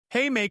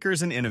Hey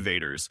makers and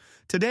innovators,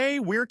 today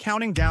we're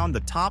counting down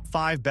the top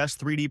 5 best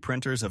 3D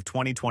printers of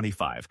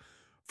 2025,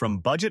 from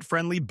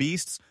budget-friendly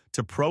beasts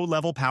to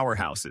pro-level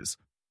powerhouses.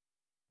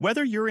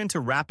 Whether you're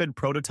into rapid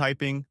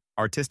prototyping,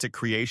 artistic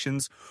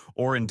creations,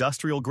 or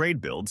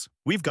industrial-grade builds,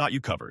 we've got you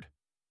covered.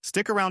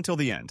 Stick around till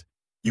the end.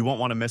 You won't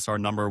want to miss our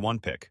number 1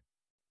 pick.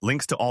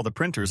 Links to all the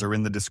printers are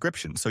in the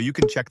description so you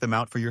can check them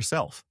out for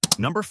yourself.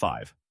 Number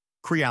 5.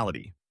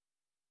 Creality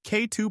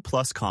K2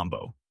 Plus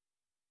Combo.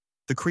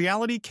 The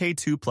Creality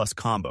K2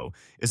 Combo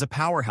is a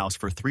powerhouse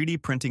for 3D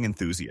printing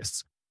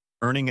enthusiasts,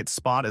 earning its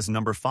spot as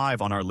number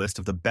 5 on our list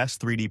of the best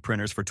 3D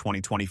printers for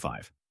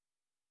 2025.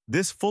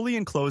 This fully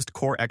enclosed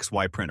Core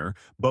XY printer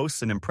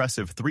boasts an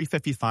impressive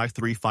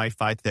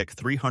 355 thick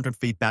 300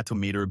 feet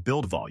battle-meter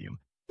build volume,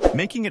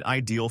 making it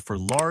ideal for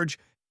large,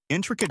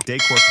 intricate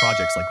decor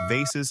projects like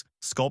vases,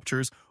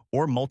 sculptures,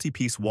 or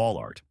multi-piece wall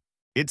art.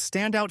 Its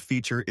standout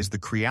feature is the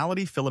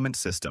Creality Filament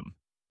System,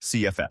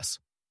 CFS,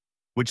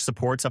 which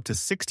supports up to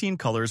 16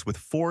 colors with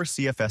 4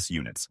 CFS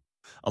units,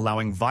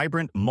 allowing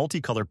vibrant,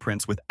 multicolor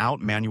prints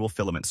without manual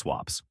filament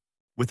swaps.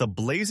 With a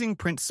blazing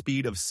print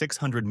speed of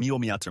 600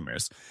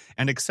 mm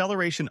and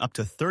acceleration up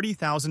to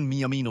 30,000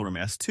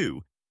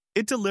 mm/2,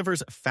 it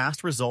delivers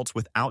fast results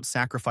without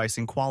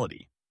sacrificing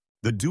quality.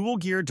 The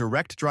dual-gear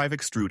direct-drive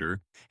extruder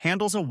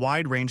handles a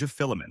wide range of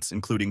filaments,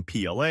 including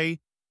PLA,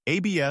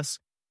 ABS,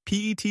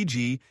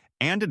 PETG,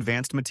 and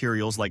advanced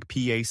materials like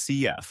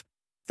PACF,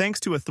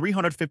 thanks to a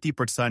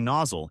 350%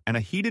 nozzle and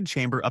a heated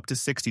chamber up to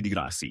 60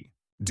 degrees C.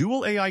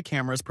 Dual AI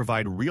cameras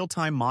provide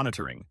real-time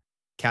monitoring,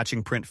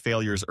 catching print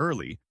failures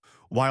early,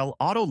 while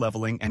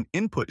auto-leveling and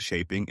input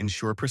shaping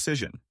ensure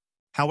precision.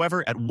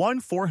 However, at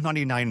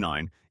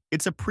 $1,499,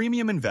 it's a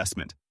premium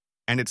investment,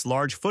 and its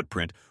large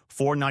footprint,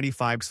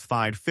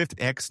 495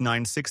 x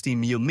 960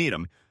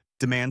 mm,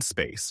 demands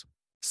space.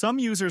 Some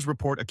users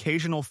report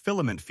occasional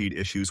filament feed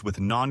issues with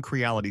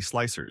non-Creality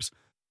slicers,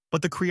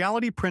 but the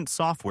Creality print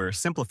software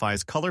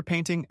simplifies color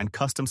painting and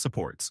custom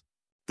supports.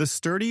 The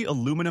sturdy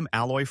aluminum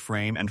alloy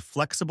frame and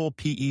flexible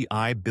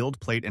PEI build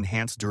plate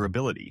enhance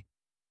durability,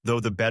 though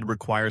the bed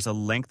requires a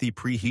lengthy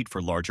preheat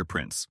for larger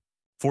prints.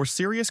 For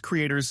serious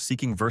creators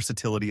seeking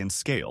versatility and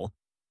scale,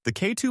 the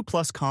K2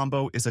 Plus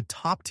Combo is a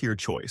top-tier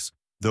choice,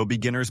 though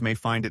beginners may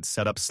find its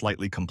setup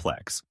slightly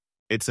complex.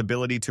 Its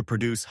ability to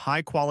produce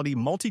high-quality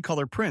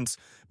multicolor prints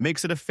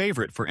makes it a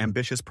favorite for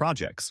ambitious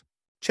projects.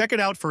 Check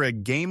it out for a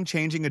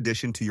game-changing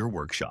addition to your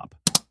workshop.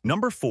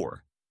 Number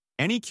 4.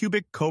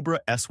 Anycubic Cobra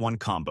S1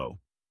 Combo.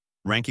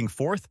 Ranking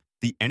 4th,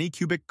 the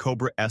Anycubic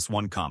Cobra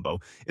S1 Combo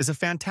is a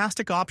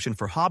fantastic option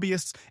for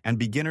hobbyists and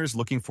beginners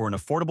looking for an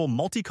affordable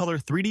multicolor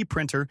 3D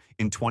printer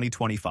in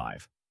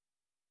 2025.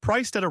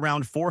 Priced at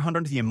around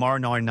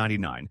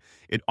 $499,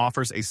 it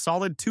offers a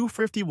solid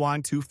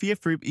 251 to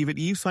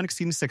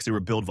 460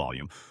 build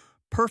volume,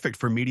 perfect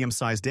for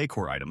medium-sized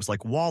decor items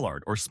like wall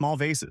art or small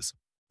vases.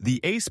 The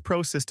Ace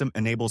Pro system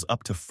enables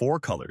up to 4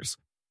 colors,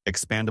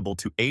 expandable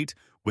to 8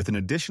 with an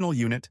additional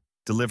unit,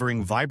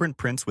 delivering vibrant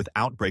prints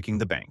without breaking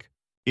the bank.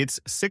 Its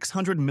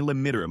 600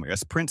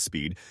 mm print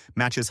speed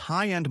matches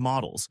high-end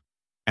models,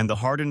 and the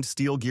hardened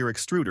steel gear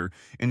extruder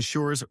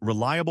ensures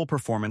reliable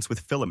performance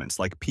with filaments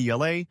like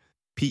PLA,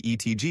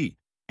 PETG,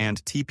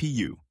 and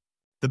TPU.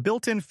 The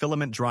built-in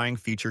filament drying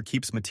feature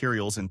keeps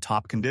materials in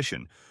top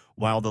condition,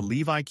 while the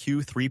Levi Q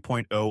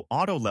 3.0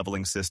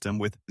 auto-leveling system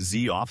with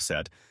Z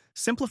offset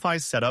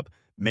simplifies setup,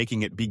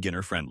 making it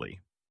beginner-friendly.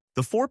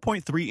 The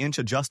 4.3-inch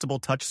adjustable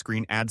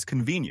touchscreen adds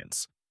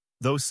convenience,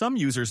 though some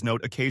users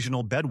note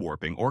occasional bed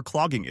warping or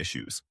clogging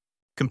issues.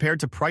 Compared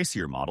to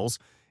pricier models,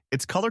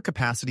 its color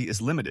capacity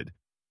is limited,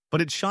 but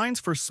it shines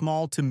for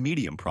small to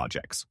medium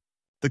projects.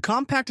 The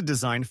compact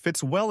design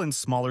fits well in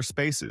smaller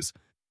spaces,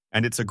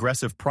 and its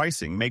aggressive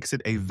pricing makes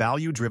it a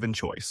value-driven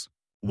choice.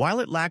 While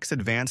it lacks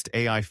advanced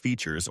AI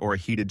features or a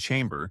heated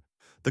chamber,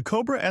 the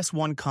Cobra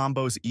S1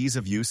 Combo's ease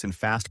of use and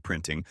fast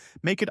printing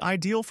make it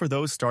ideal for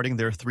those starting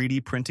their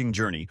 3D printing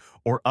journey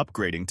or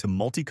upgrading to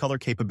multicolor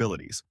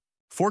capabilities.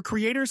 For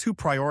creators who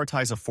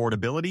prioritize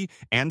affordability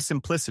and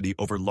simplicity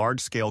over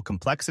large-scale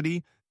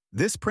complexity,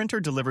 this printer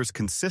delivers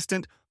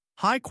consistent,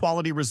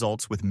 high-quality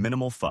results with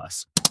minimal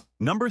fuss.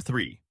 Number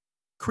 3.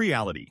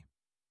 Creality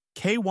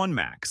K1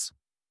 Max.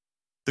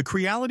 The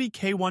Creality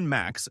K1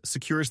 Max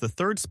secures the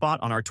 3rd spot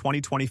on our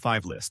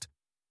 2025 list,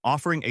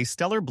 offering a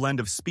stellar blend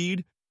of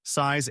speed,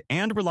 size,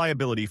 and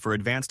reliability for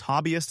advanced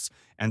hobbyists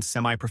and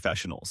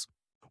semi-professionals.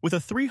 With a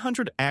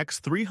 300 x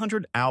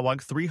 300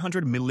 AWAG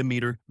 300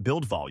 mm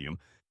build volume,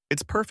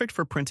 it's perfect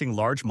for printing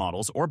large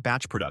models or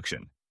batch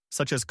production,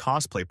 such as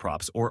cosplay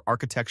props or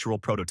architectural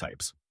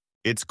prototypes.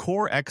 Its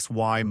Core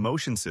XY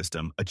motion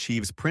system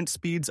achieves print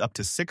speeds up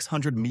to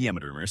 600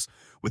 mm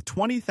with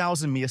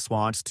 20,000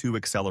 ms/2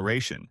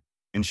 acceleration,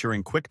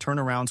 ensuring quick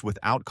turnarounds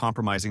without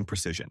compromising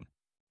precision.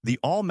 The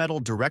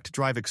all-metal direct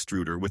drive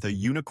extruder with a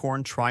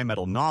unicorn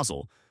tri-metal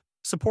nozzle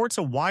supports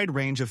a wide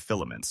range of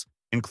filaments,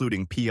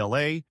 including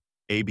PLA,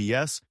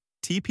 ABS,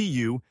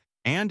 TPU,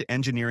 and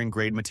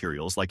engineering-grade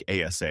materials like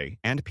ASA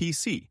and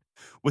PC,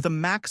 with a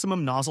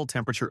maximum nozzle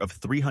temperature of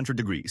 300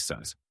 degrees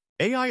Celsius.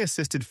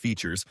 AI-assisted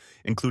features,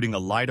 including a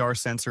LiDAR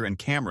sensor and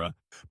camera,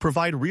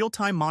 provide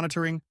real-time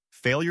monitoring,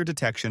 failure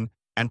detection,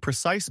 and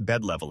precise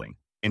bed leveling,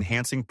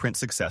 enhancing print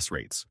success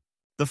rates.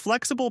 The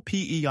flexible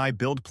PEI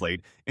build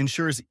plate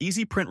ensures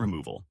easy print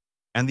removal,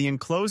 and the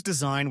enclosed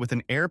design with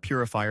an air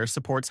purifier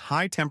supports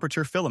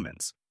high-temperature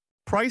filaments.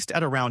 Priced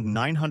at around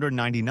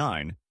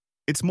 $999,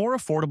 it's more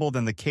affordable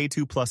than the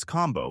K2 Plus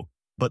Combo,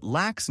 but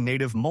lacks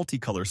native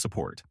multicolor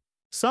support.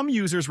 Some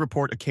users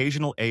report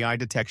occasional AI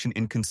detection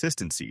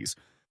inconsistencies,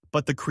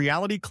 but the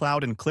Creality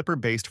Cloud and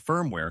Clipper-based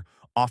firmware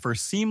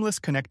offers seamless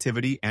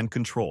connectivity and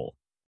control.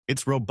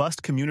 Its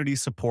robust community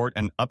support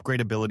and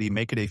upgradability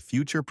make it a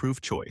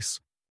future-proof choice.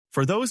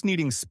 For those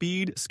needing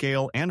speed,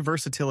 scale, and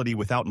versatility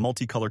without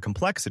multicolor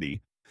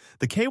complexity,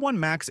 the K1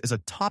 Max is a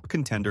top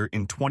contender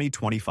in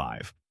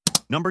 2025.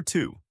 Number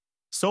 2.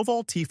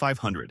 Soval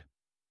T500.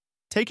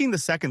 Taking the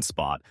second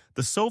spot,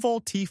 the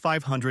Soval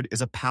T500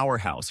 is a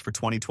powerhouse for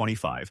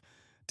 2025,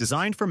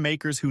 designed for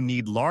makers who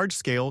need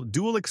large-scale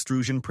dual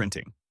extrusion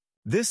printing.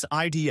 This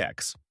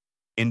IDX,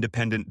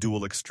 independent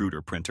dual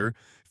extruder printer,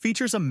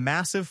 features a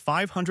massive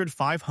 500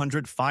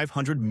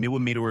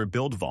 mm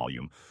build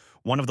volume,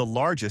 one of the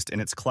largest in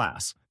its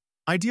class,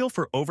 ideal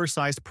for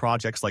oversized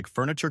projects like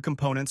furniture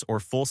components or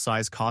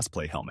full-size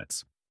cosplay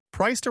helmets.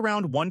 Priced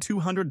around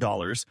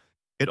 $1,200,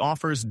 it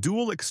offers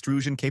dual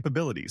extrusion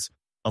capabilities,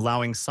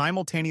 allowing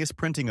simultaneous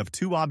printing of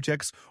two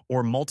objects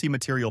or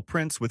multi-material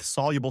prints with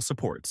soluble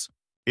supports.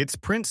 Its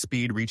print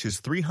speed reaches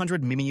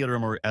 300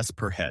 mm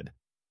per head,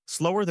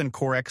 slower than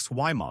Core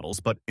XY models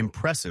but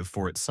impressive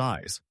for its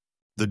size.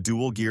 The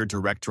dual-gear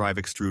direct drive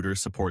extruder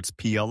supports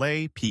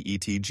PLA,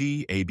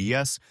 PETG,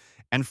 ABS,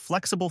 and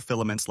flexible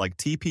filaments like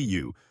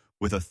TPU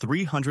with a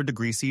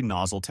 300°C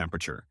nozzle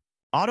temperature.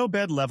 Auto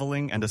bed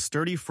leveling and a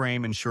sturdy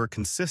frame ensure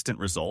consistent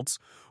results,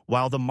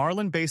 while the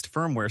Marlin-based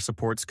firmware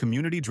supports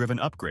community-driven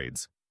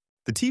upgrades.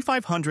 The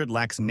T500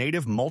 lacks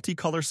native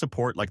multicolor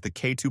support like the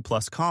K2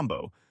 Plus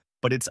Combo,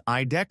 but its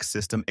IDEX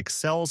system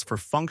excels for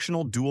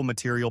functional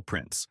dual-material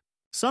prints.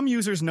 Some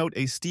users note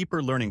a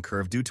steeper learning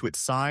curve due to its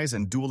size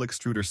and dual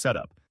extruder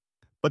setup,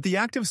 but the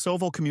active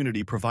Soval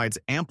community provides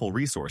ample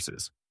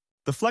resources.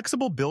 The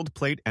flexible build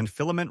plate and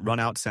filament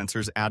runout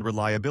sensors add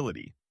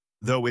reliability,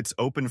 though its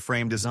open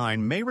frame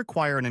design may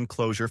require an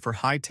enclosure for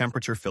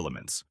high-temperature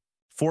filaments.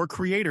 For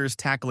creators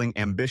tackling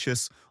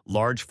ambitious,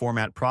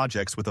 large-format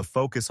projects with a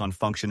focus on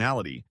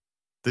functionality,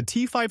 the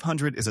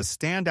T500 is a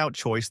standout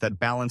choice that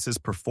balances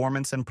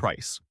performance and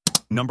price.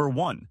 Number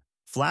 1.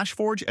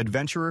 FlashForge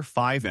Adventurer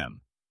 5M.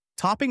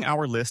 Topping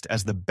our list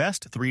as the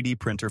best 3D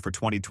printer for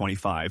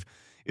 2025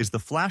 is the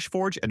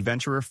FlashForge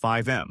Adventurer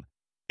 5M,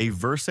 a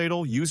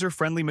versatile,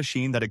 user-friendly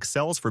machine that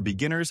excels for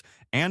beginners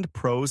and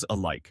pros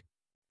alike.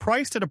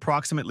 Priced at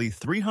approximately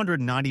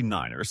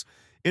 $399,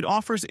 it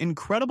offers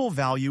incredible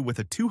value with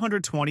a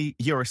 220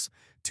 x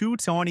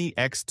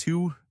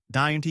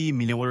 290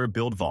 mm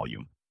build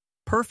volume,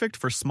 perfect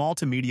for small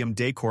to medium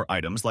decor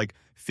items like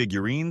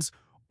figurines,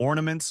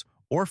 ornaments,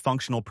 or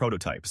functional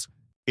prototypes.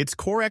 Its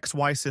Core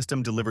XY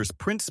system delivers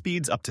print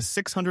speeds up to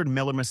 600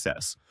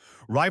 mm,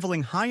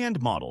 rivaling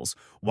high-end models,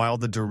 while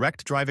the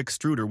direct drive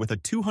extruder with a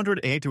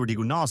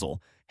 280°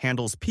 nozzle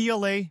handles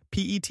PLA,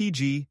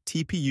 PETG,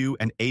 TPU,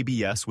 and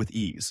ABS with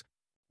ease.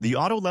 The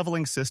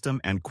auto-leveling system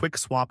and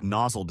quick-swap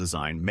nozzle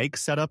design make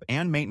setup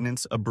and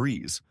maintenance a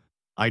breeze,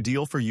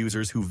 ideal for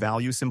users who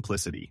value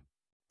simplicity.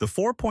 The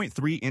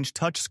 4.3-inch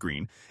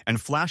touchscreen and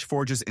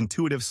FlashForge's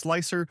intuitive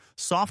slicer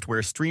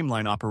software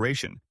streamline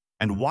operation,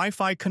 and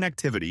Wi-Fi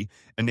connectivity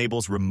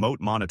enables remote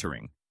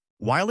monitoring.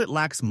 While it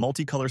lacks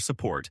multicolor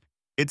support,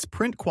 its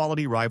print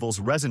quality rivals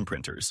resin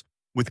printers,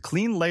 with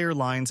clean layer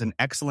lines and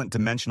excellent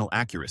dimensional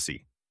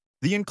accuracy.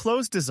 The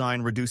enclosed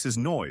design reduces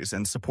noise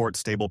and supports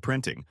stable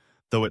printing,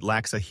 though it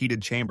lacks a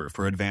heated chamber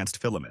for advanced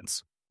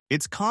filaments.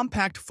 Its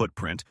compact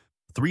footprint,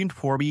 3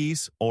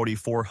 4Bs,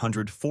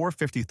 400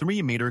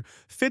 453 mm,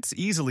 fits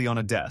easily on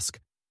a desk,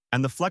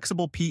 and the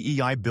flexible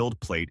PEI build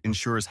plate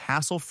ensures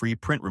hassle-free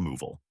print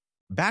removal.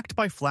 Backed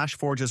by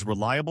FlashForge's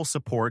reliable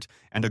support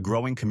and a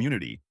growing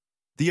community,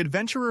 the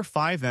Adventurer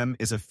 5M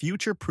is a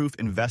future-proof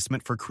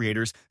investment for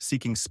creators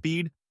seeking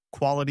speed,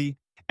 quality,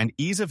 and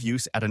ease of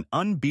use at an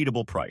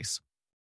unbeatable price.